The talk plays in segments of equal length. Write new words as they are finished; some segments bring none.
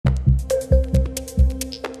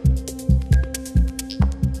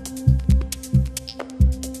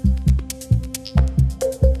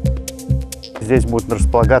здесь будет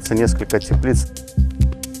располагаться несколько теплиц.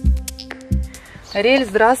 Ариэль,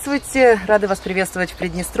 здравствуйте. Рады вас приветствовать в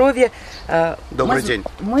Приднестровье. Добрый день.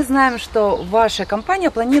 Мы знаем, что ваша компания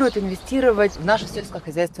планирует инвестировать в нашу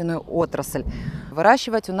сельскохозяйственную отрасль.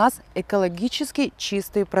 Выращивать у нас экологически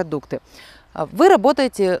чистые продукты. Вы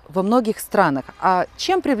работаете во многих странах. А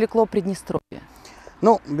чем привлекло Приднестровье?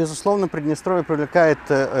 Ну, безусловно, Приднестровье привлекает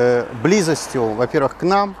близостью, во-первых, к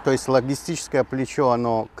нам. То есть логистическое плечо,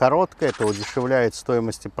 оно короткое, это удешевляет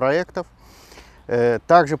стоимости проектов.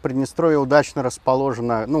 Также Приднестровье удачно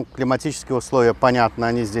расположено, климатические условия, понятно,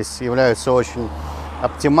 они здесь являются очень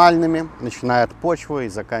оптимальными, начиная от почвы и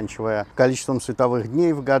заканчивая количеством световых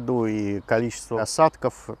дней в году и количеством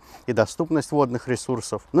осадков и доступность водных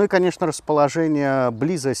ресурсов. Ну и, конечно, расположение,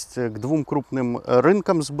 близость к двум крупным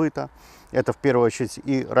рынкам сбыта. Это в первую очередь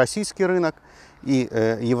и российский рынок, и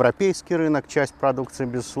европейский рынок, часть продукции,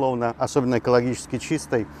 безусловно, особенно экологически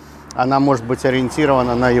чистой. Она может быть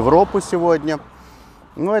ориентирована на Европу сегодня.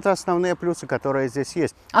 Ну, это основные плюсы, которые здесь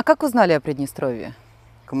есть. А как узнали о Приднестровье?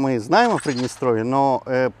 Мы знаем о Приднестровье, но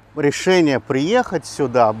решение приехать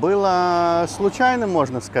сюда было случайным,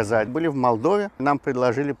 можно сказать. Были в Молдове, нам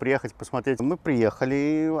предложили приехать посмотреть. Мы приехали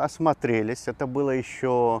и осмотрелись. Это было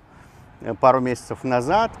еще пару месяцев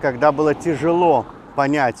назад, когда было тяжело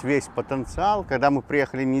понять весь потенциал. Когда мы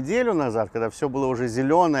приехали неделю назад, когда все было уже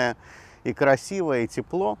зеленое и красивое, и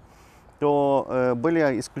тепло, то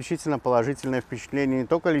были исключительно положительные впечатления не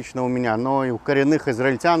только лично у меня, но и у коренных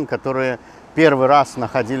израильтян, которые первый раз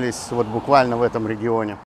находились вот буквально в этом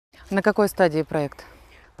регионе. На какой стадии проект?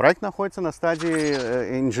 Проект находится на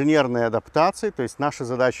стадии инженерной адаптации, то есть наша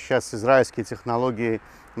задача сейчас израильские технологии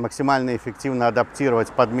максимально эффективно адаптировать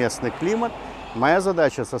под местный климат. Моя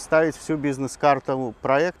задача составить всю бизнес-карту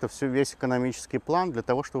проекта, весь экономический план для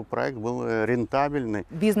того, чтобы проект был рентабельный.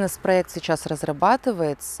 Бизнес-проект сейчас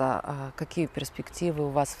разрабатывается. Какие перспективы у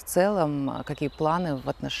вас в целом, какие планы в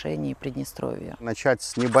отношении Приднестровья? Начать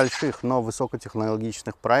с небольших, но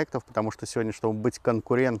высокотехнологичных проектов, потому что сегодня, чтобы быть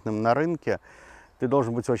конкурентным на рынке, ты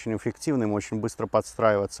должен быть очень эффективным, очень быстро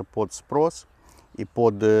подстраиваться под спрос и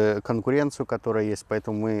под конкуренцию, которая есть.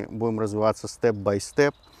 Поэтому мы будем развиваться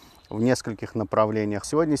степ-бай-степ в нескольких направлениях.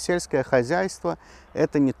 Сегодня сельское хозяйство –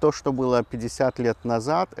 это не то, что было 50 лет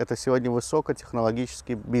назад, это сегодня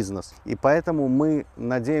высокотехнологический бизнес. И поэтому мы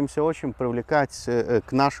надеемся очень привлекать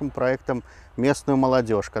к нашим проектам местную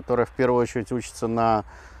молодежь, которая в первую очередь учится на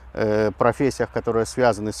профессиях, которые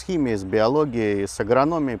связаны с химией, с биологией, с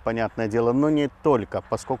агрономией, понятное дело, но не только,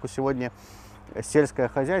 поскольку сегодня сельское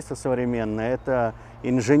хозяйство современное – это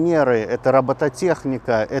инженеры, это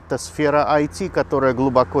робототехника, это сфера IT, которая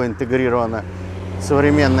глубоко интегрирована в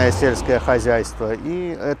современное сельское хозяйство.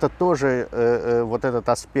 И это тоже вот этот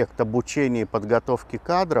аспект обучения и подготовки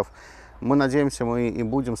кадров. Мы надеемся, мы и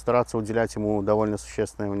будем стараться уделять ему довольно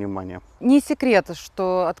существенное внимание. Не секрет,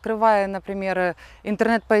 что открывая, например,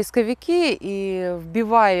 интернет-поисковики и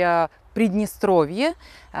вбивая Приднестровье,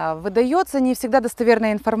 выдается не всегда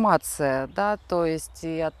достоверная информация, да, то есть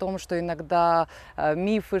и о том, что иногда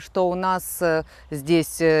мифы, что у нас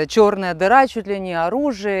здесь черная дыра, чуть ли не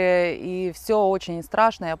оружие, и все очень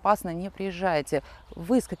страшно и опасно, не приезжайте.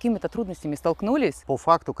 Вы с какими-то трудностями столкнулись? По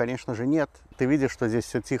факту, конечно же, нет. Ты видишь, что здесь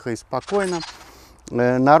все тихо и спокойно.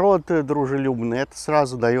 Народ дружелюбный, это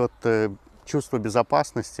сразу дает чувство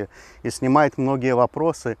безопасности и снимает многие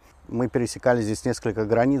вопросы. Мы пересекали здесь несколько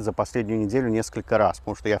границ за последнюю неделю несколько раз,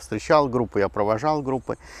 потому что я встречал группы, я провожал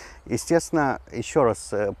группы. Естественно, еще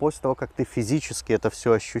раз, после того, как ты физически это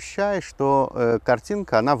все ощущаешь, то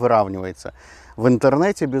картинка, она выравнивается. В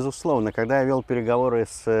интернете, безусловно, когда я вел переговоры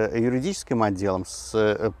с юридическим отделом,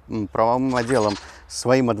 с правовым отделом, с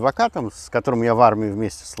своим адвокатом, с которым я в армии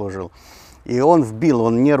вместе служил, и он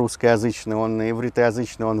не русскоязычный, он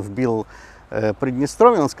ивритоязычный, он вбил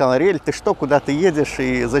Приднестровье, он сказал: Ариэль, ты что, куда ты едешь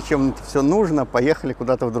и зачем это все нужно, поехали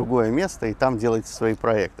куда-то в другое место и там делайте свои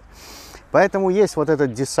проекты. Поэтому есть вот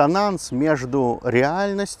этот диссонанс между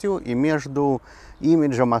реальностью и между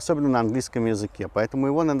имиджем, особенно на английском языке. Поэтому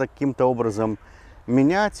его надо каким-то образом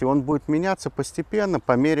менять, и он будет меняться постепенно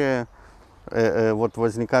по мере вот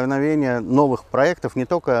возникновения новых проектов не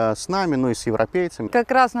только с нами, но и с европейцами. Как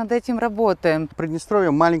раз над этим работаем. Приднестровье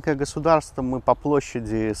маленькое государство, мы по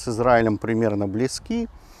площади с Израилем примерно близки.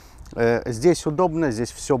 Здесь удобно,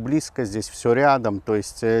 здесь все близко, здесь все рядом. То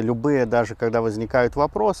есть любые, даже когда возникают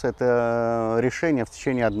вопросы, это решение в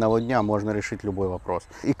течение одного дня можно решить любой вопрос.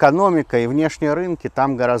 Экономика и внешние рынки,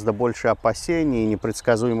 там гораздо больше опасений и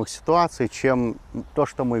непредсказуемых ситуаций, чем то,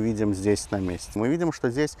 что мы видим здесь на месте. Мы видим, что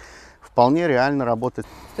здесь вполне реально работать.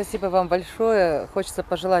 Спасибо вам большое. Хочется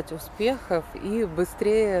пожелать успехов и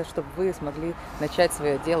быстрее, чтобы вы смогли начать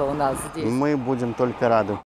свое дело у нас здесь. Мы будем только рады.